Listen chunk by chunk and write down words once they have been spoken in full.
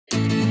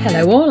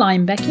Hello all,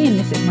 I'm Becky and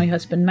this is my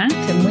husband Matt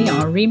and we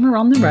are Reamer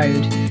on the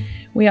road.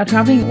 We are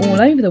travelling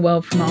all over the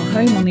world from our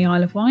home on the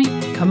Isle of Wight.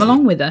 Come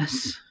along with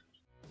us.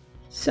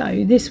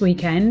 So this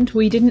weekend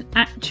we didn't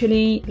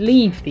actually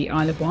leave the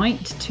Isle of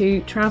Wight to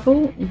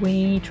travel.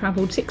 We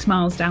travelled 6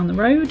 miles down the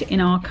road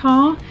in our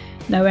car,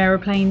 no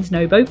aeroplanes,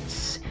 no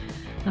boats,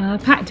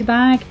 packed a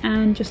bag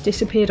and just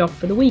disappeared off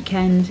for the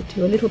weekend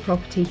to a little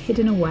property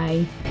hidden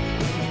away.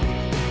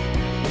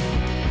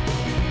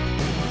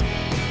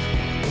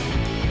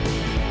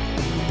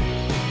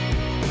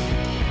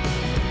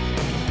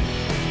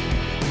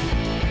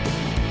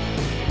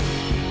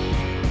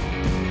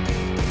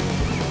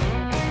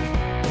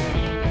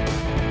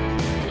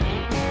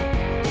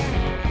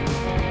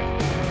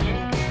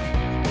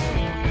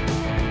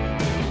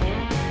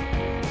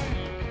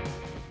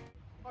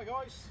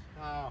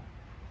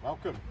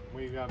 Welcome.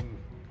 We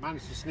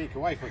managed to sneak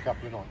away for a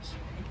couple of nights.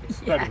 It's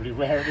incredibly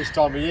rare at this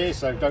time of year,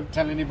 so don't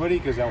tell anybody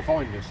because they'll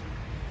find us.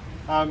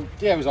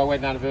 Yeah, it was our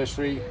wedding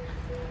anniversary.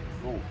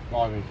 Oh,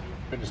 blimey,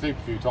 been asleep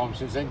a few times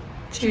since then.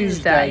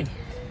 Tuesday.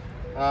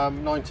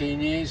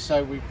 19 years,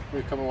 so we've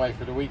come away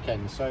for the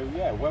weekend. So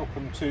yeah,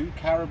 welcome to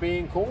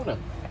Caribbean Corner.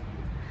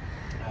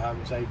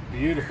 It's a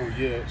beautiful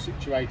yurt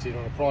situated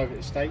on a private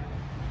estate.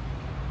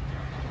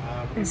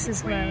 This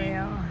is where we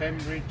are.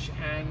 Bembridge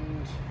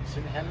and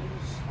St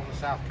Helens on the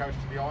south coast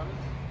of the island.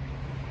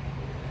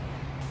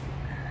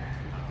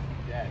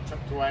 Yeah,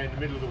 tucked away in the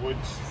middle of the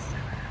woods.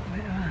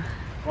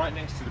 Right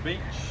next to the beach.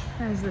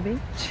 There's the beach.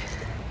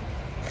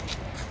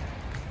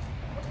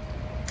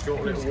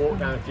 Short little walk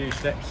down a few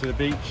steps to the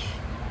beach.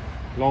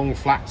 Long,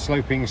 flat,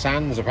 sloping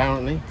sands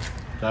apparently.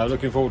 So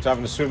looking forward to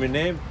having a swim in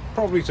there.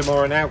 Probably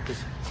tomorrow now because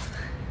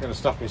I'm going to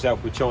stuff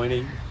myself with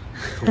Chinese.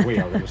 We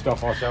are going to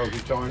stuff ourselves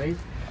with Chinese.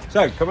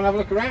 So, come and have a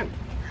look around.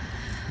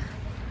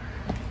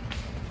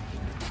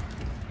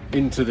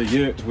 Into the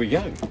yurt we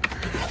go.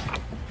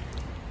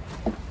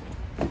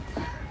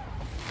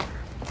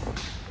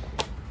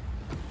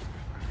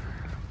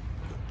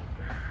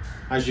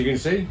 As you can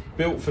see,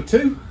 built for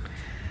two.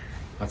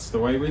 That's the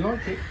way we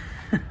like it.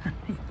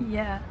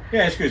 Yeah.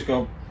 Yeah, it's good. It's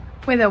got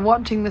With a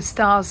watching the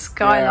stars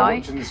skylight. Yeah,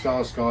 watching the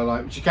stars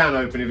skylight, which you can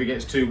open if it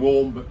gets too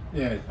warm, but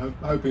yeah,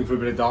 hoping for a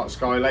bit of dark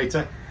sky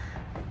later.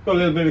 Got a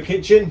little bit of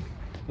kitchen.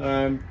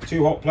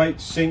 2 hot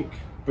plates, sink,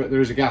 but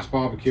there is a gas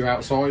barbecue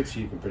outside, so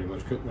you can pretty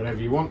much cook whatever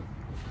you want.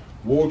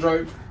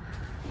 Wardrobe,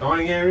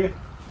 dining area,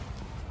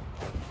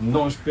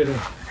 nice bit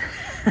of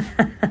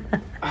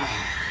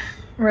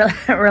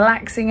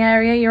relaxing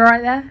area. You're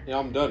right there. Yeah,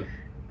 I'm done.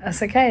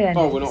 That's okay then.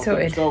 Oh, we're not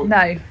sorted. finished,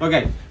 No.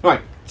 Okay,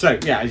 right. So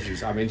yeah, as you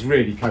say, I mean, it's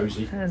really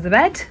cosy. There's the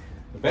bed.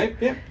 The bed,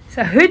 yeah. It's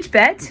a hood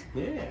bed.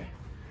 Yeah.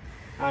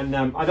 And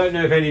I don't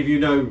know if any of you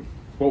know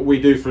what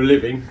we do for a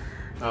living.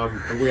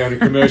 We own a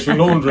commercial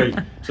laundry,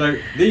 so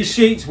these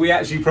sheets we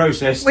actually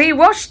processed. We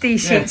washed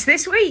these sheets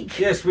this week.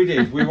 Yes, we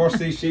did. We washed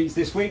these sheets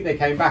this week. They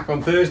came back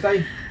on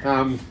Thursday,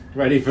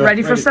 ready for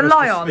us to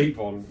lie on. Sleep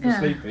on,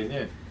 sleep in,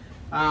 yeah.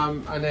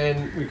 And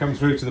then we come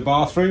through to the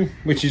bathroom,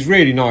 which is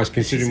really nice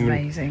considering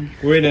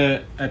we're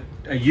in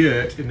a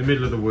yurt in the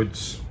middle of the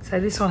woods.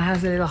 So this one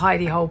has a little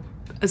hidey hole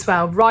as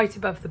well, right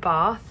above the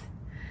bath,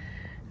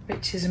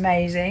 which is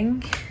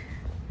amazing.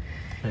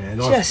 Yeah,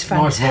 just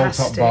fantastic. Nice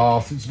roll-top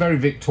bath. It's very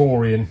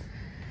Victorian.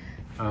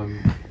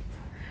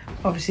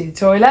 Obviously the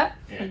toilet,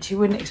 which you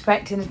wouldn't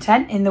expect in a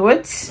tent in the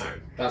woods. No,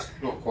 that's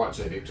not quite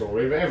so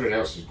Victorian, but everything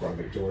else is quite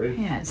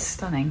Victorian. Yeah, it's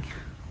stunning.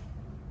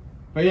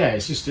 But yeah,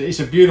 it's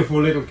a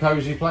beautiful little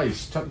cosy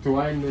place tucked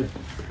away in the...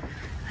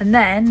 And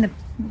then the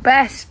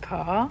best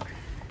part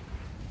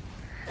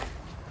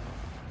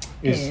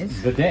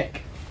is the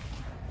deck.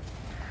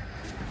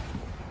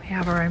 We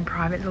have our own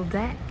private little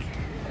deck.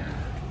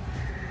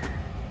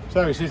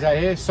 So we sit out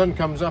here, sun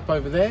comes up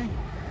over there.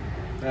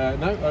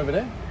 No, over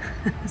there.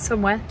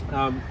 Somewhere.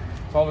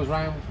 Follows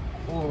round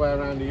all the way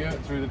around the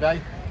yurt through the day.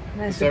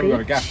 There's so we've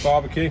got a gas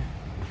barbecue.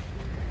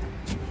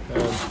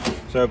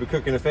 So we'll be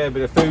cooking a fair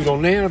bit of food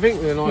on there, I think,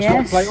 with a nice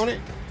hot plate on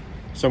it.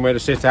 Somewhere to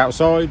sit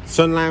outside,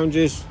 sun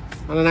lounges,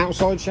 and an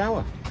outside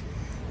shower.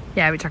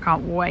 Yeah, which I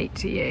can't wait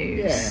to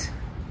use.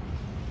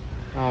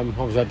 Yeah.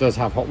 Obviously that does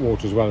have hot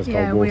water as well as cold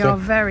water. Yeah, we are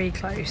very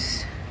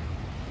close.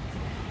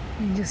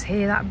 You can just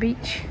hear that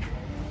beach.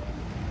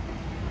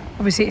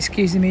 Obviously,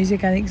 excuse the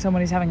music, I think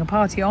someone is having a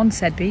party on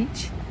said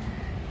beach.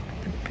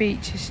 The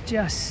beach is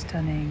just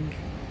stunning.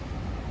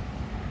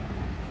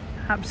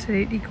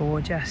 Absolutely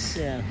gorgeous.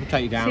 Yeah, we'll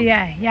take you down. So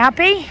yeah, you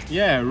happy?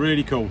 Yeah,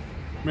 really cool.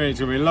 Really, it's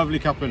going to be a lovely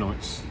couple of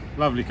nights.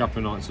 Lovely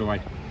couple of nights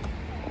away.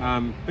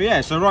 But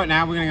yeah, so right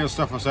now we're going to go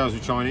stuff ourselves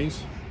with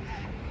Chinese.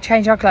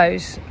 Change our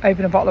clothes,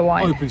 open a bottle of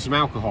wine. Open some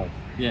alcohol,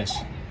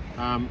 yes.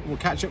 We'll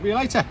catch up with you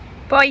later.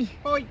 Bye.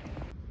 Bye.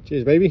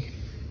 Cheers, baby.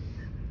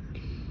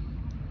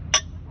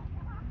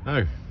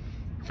 Oh,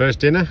 first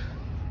dinner.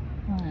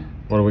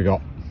 What do we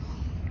got?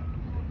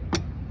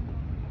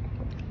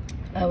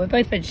 We're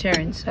both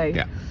vegetarians, so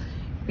yeah.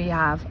 We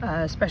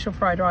have special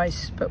fried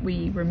rice, but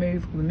we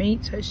remove all the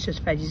meat, so it's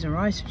just veggies and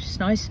rice, which is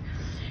nice.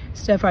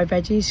 Stir fried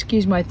veggies.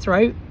 Excuse my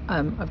throat.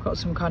 I've got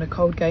some kind of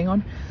cold going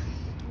on.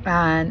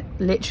 and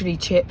literally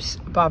chips,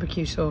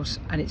 barbecue sauce,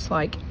 and it's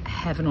like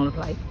heaven on a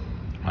plate.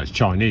 Oh, it's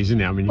Chinese,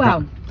 isn't it? I mean,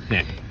 well,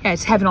 yeah,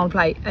 it's heaven on a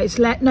plate. It's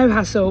no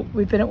hassle.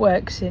 We've been at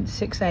work since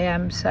 6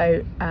 AM,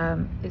 so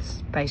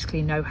it's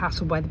basically no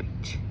hassle by the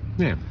beach.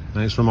 Yeah,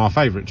 and it's from our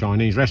favourite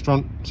Chinese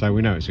restaurant, so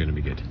we know it's going to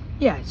be good.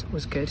 Yeah, it's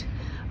always good.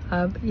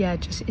 Yeah,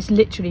 it's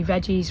literally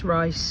veggies,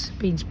 rice,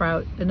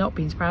 not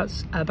bean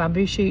sprouts,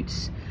 bamboo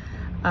shoots,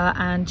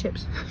 and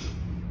chips.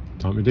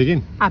 Time to dig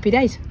in. Happy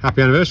days.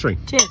 Happy anniversary.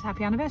 Cheers,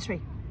 happy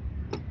anniversary.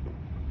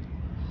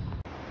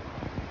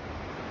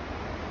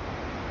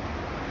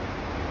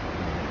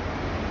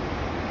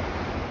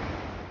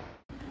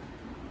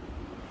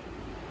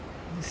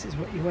 This is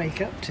what you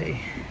wake up to.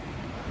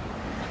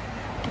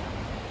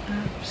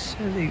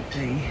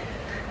 Absolutely.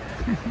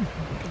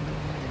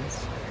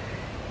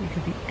 You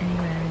could be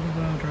anywhere in the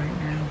world right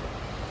now.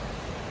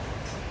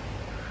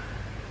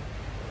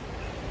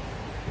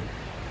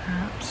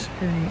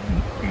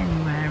 Absolutely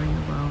anywhere in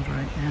the world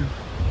right now.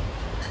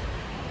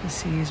 The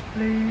sea is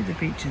blue, the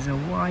beaches are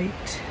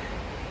white.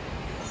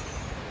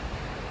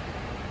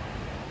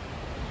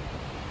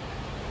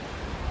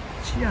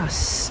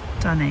 Just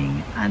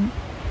stunning, and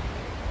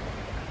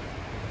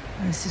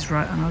this is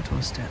right on our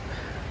doorstep.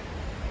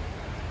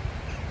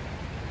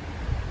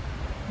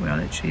 We are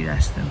literally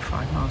less than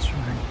 5 miles from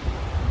home.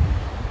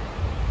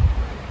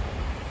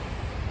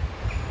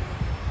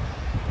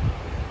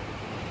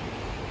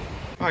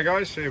 Hi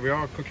guys, here we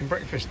are cooking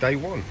breakfast, day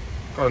one.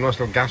 Got a nice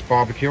little gas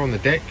barbecue on the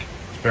deck.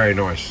 It's very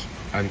nice,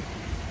 and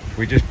if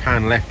we just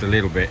pan left a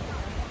little bit,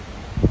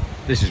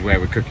 this is where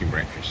we're cooking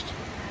breakfast.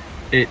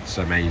 It's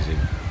amazing,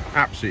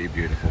 absolutely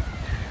beautiful.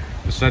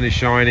 The sun is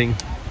shining,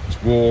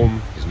 it's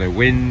warm, there's no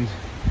wind.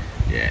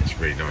 Yeah, it's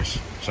really nice.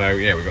 So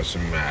yeah, we've got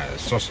some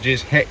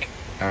sausages,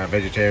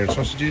 vegetarian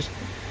sausages,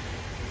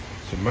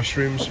 some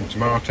mushrooms, some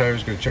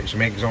tomatoes. Going to chuck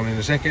some eggs on in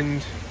a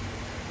second.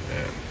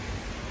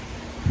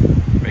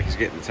 Becky's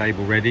getting the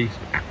table ready,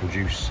 some apple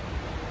juice.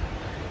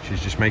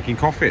 She's just making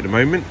coffee at the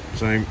moment.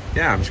 So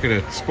yeah, I'm just going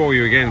to spoil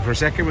you again for a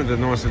second with a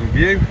nice little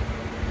view.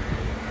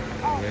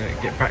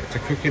 And, get back to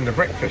cooking the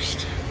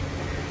breakfast.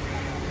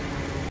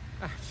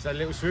 Just had a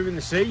little swim in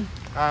the sea.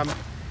 I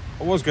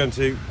was going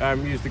to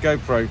use the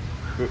GoPro,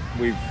 but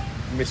we've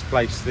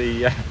misplaced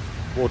the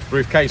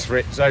waterproof case for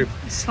it. So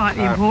it's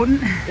slightly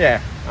important. Yeah,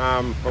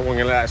 I wasn't going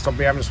to let that stop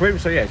me having a swim.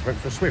 So yeah, just went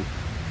for a swim.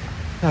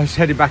 I was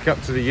heading back up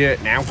to the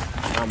yurt now.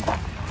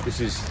 This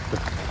is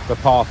the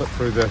path up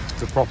through the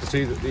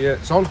property that the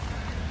yurt's on.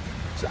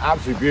 It's an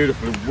absolutely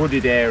beautiful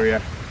wooded area.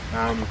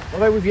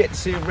 Although we've yet to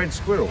see a red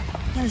squirrel.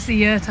 There's the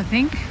yurt, I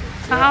think.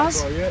 Is that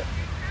ours? Yeah,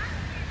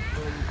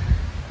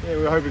 we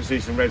were hoping to see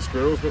some red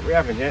squirrels, but we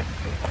haven't yet.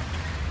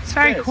 It's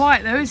very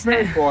quiet though, isn't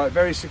it? Very quiet,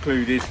 very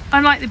secluded.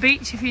 Unlike the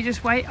beach, if you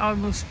just wait, I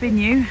will spin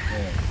you.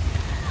 Yeah.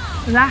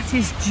 That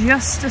is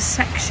just a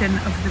section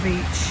of the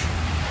beach.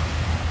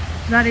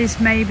 That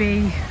is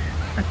maybe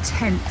a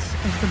tenth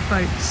of the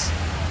boats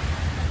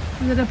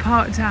that are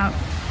parked out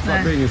there.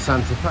 Like being in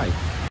Santa Fe.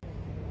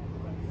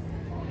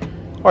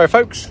 Hi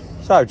folks,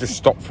 so just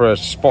stopped for a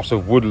spot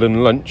of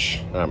woodland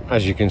lunch.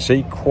 As you can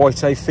see,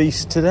 quite a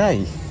feast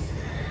today.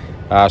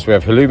 So we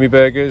have halloumi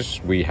burgers,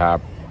 we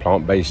have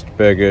plant-based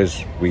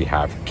burgers, we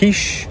have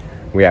quiche,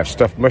 we have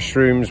stuffed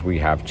mushrooms, we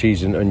have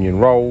cheese and onion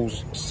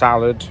rolls,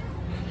 salad,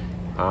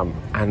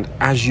 and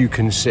as you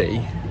can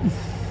see,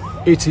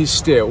 it is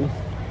still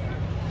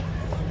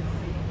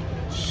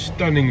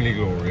stunningly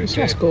glorious. It's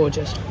just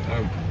gorgeous.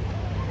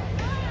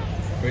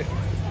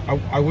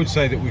 I would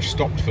say that we've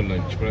stopped for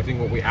lunch, but I think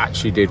what we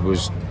actually did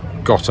was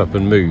got up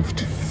and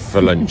moved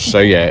for lunch. So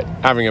yeah,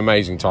 having an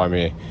amazing time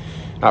here,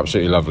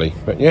 absolutely lovely.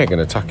 But yeah, going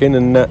to tuck in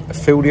and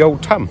fill the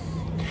old tum.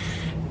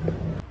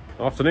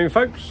 Afternoon,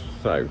 folks.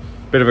 So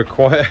bit of a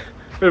quiet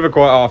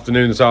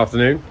afternoon this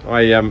afternoon.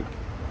 I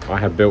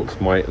had built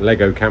my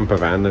Lego camper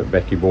van that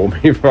Becky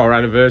bought me for our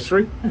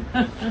anniversary.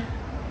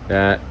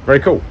 Very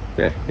cool.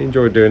 Yeah,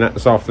 enjoyed doing that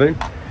this afternoon.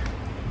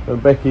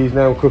 And Becky is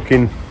now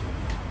cooking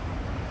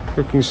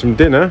some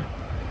dinner.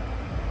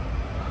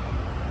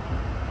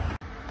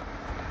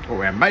 What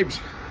we have, babes?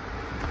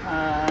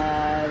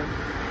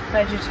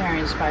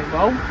 Vegetarian spag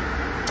bowl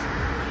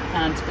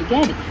and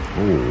spaghetti.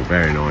 Oh,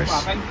 very nice.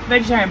 Well,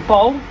 vegetarian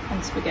bowl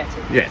and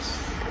spaghetti.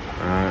 Yes.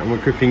 And we're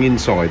cooking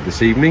inside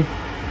this evening.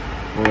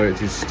 Although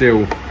it is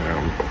still,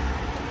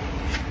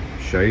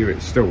 show you,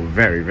 it's still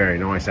very, very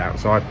nice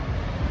outside.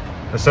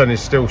 The sun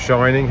is still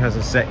shining,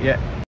 hasn't set yet.